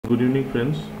Good evening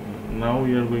friends. Now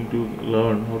we are going to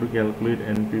learn how to calculate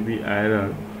NPV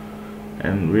IRR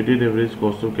and weighted average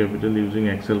cost of capital using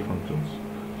Excel functions.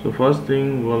 So first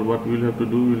thing, what we'll have to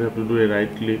do, we'll have to do a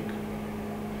right click,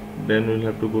 then we'll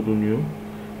have to go to new,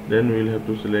 then we'll have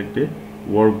to select a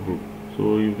workbook.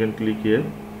 So you can click here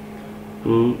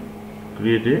to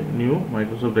create a new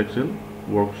Microsoft Excel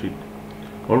worksheet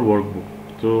or workbook.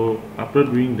 So after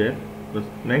doing that, the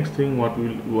next thing what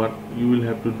you will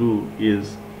have to do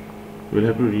is you will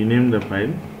have to rename the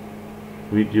file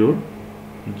with your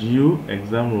GU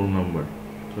exam roll number.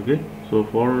 Okay, so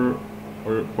for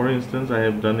instance, I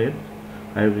have done it.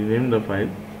 I have renamed the file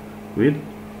with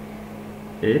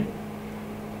a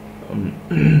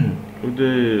with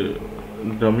a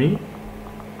dummy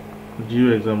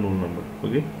GU exam roll number.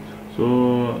 Okay,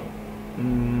 so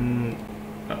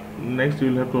next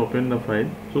you will have to open the file.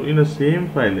 So in the same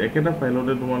file, eketa file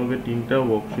ote tomaloke tinta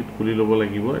worksheet khuli lobo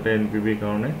lagibo, eta NPV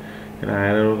karone, eta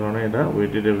IRR karone, eta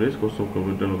weighted average cost of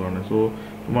capital karone. So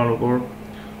tumalokor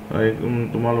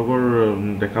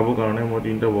dekhabo karone moi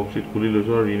tinta worksheet khuli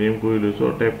loiso aru rename kori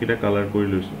loiso, tab kita color kori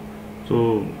loiso.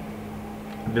 So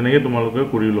deneke tumaloke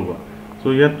kori loba.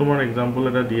 So yat tomar example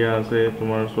eta dia ase,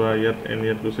 tomar soa yat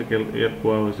kose yat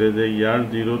koa hoise je yar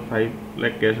 0.5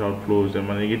 lakh cash outflow hoise,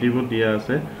 mane negative dia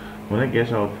ase, mane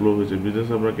cash outflow hoise, business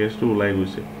apra cash to ulai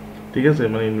goise, thik ase,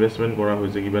 mane investment kora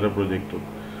hoise kiba eta project to.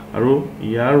 Aru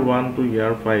year 1 to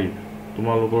year 5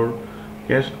 tumalokor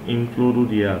cash inflow to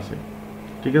dia ase,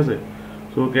 thik ase.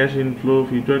 So cash inflow,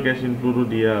 future cash inflow to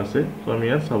dia ase. So ami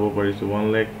yat sabo parisu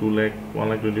 1 lakh, 2 lakh,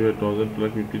 1,25,000,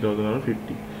 2,50,000 aru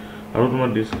 50. আৰু তোমাৰ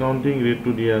discounting rate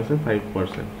two দিয়া আছে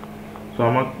 5%. So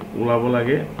আমাক উলাব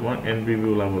লাগে তোমাৰ NPV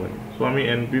উলাব লাগে. So আমি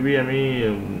NPV আমি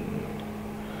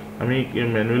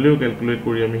ম্যানুয়ালিও ক্যালকুলেট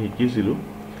কৰি আমি শিকিছিলো.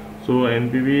 সো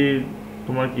এনপিভি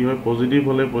তোমাৰ কি হয়, পজিটিভ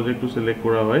হলে প্ৰজেক্টটো সিলেক্ট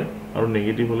কৰা হয় আৰু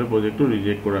নেগেটিভ হলে প্ৰজেক্টটো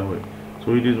ৰিজেক্ট কৰা হয়. So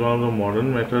it is one of the modern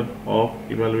method of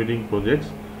evaluating প্ৰজেক্টস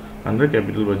under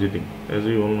capital budgeting, as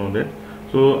you all know that.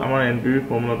 So আমাৰ এনপিভি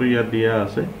ফৰ্মুলাটো ইয়াত দিয়া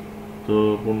আছে. তো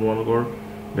তোমালোকৰ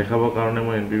দেখাবৰ কাৰণে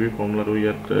মই এনপিভি ফৰ্মুলাটো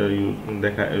ইয়াত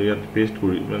পেষ্ট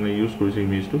কৰি মানে ইউজ কৰিছো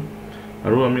ইমেজটো.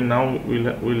 আৰু আমি now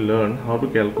will learn how to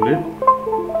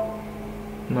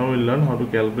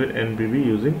calculate NPV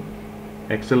using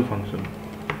Excel function.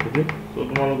 Okay, so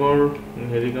তোমালোকৰ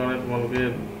হেৰি কাৰণে তোমালোকে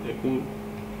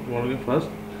first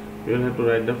you will have to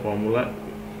write the formula,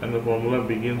 and the formula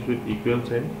begins with equal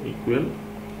sign, equal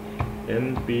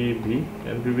NPV.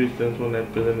 NPV stands for net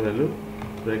present value,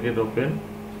 bracket open,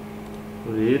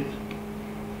 rate,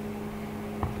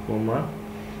 comma,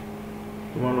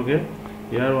 তোমালোকে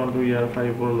year 1 to year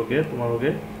 5 পৰলৈকে তোমালোকে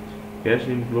cash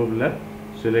inflow বিলাক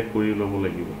select কৰি ল'ব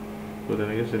লাগিব. তো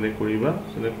তেনেকৈ select কৰিবা,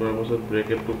 select কৰাৰ পাছত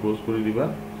bracket টো ক্লোজ কৰি দিবা.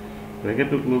 bracket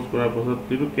টো ক্লোজ কৰাৰ পাছত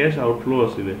যেটো cash outflow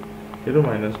আছিলে সেইটো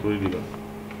মাইনাস কৰি দিবা,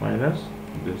 minus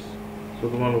this. So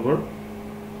তোমালোকৰ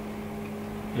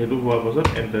হেতু হোৱাৰ পাছত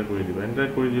এন্টাৰ কৰি দিবা. এন্টাৰ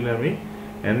কৰি দিলে আমি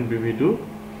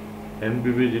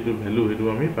NPV যেটো ভ্যালু হেতু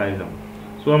আমি পাই যাম.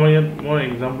 So আমাৰ ইয়াত মই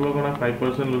এক্সাম্পলৰ কাৰণে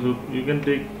 5% লৈছো. You can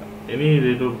take any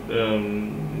rate of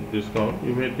discount.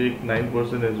 You may take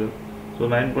 9% as well. So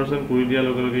 9% কৰি দিয়া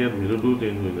লগে লগে ইয়াত ভ্যালুটো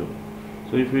চেঞ্জ হৈ যাব.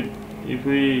 So if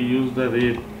we use the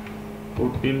rate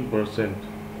 14%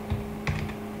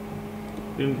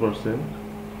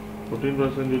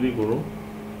 যদি করো,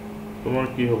 তোমার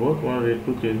কি হবো, তোমার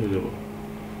রেটটো চেঞ্জ হৈ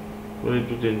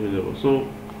যাব. সো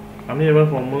আমি এবাৰ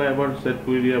ফৰ্মুলা এবাৰ সেট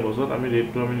কৰি দিয়া পাছত আমি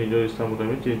ৰেটটো আমি নিজৰ ইচ্ছামতে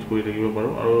আমি চেঞ্জ কৰি থাকিব পাৰো,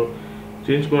 আৰু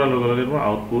চেঞ্জ কৰাৰ লগে লগে তোমাৰ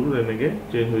আউটপুট এনেকৈ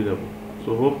চেঞ্জ হৈ যাব. So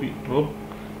hope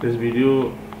this video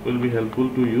will be helpful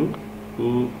to you to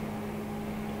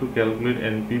calculate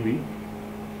NPV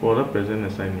for the present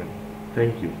assignment.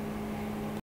 Thank you.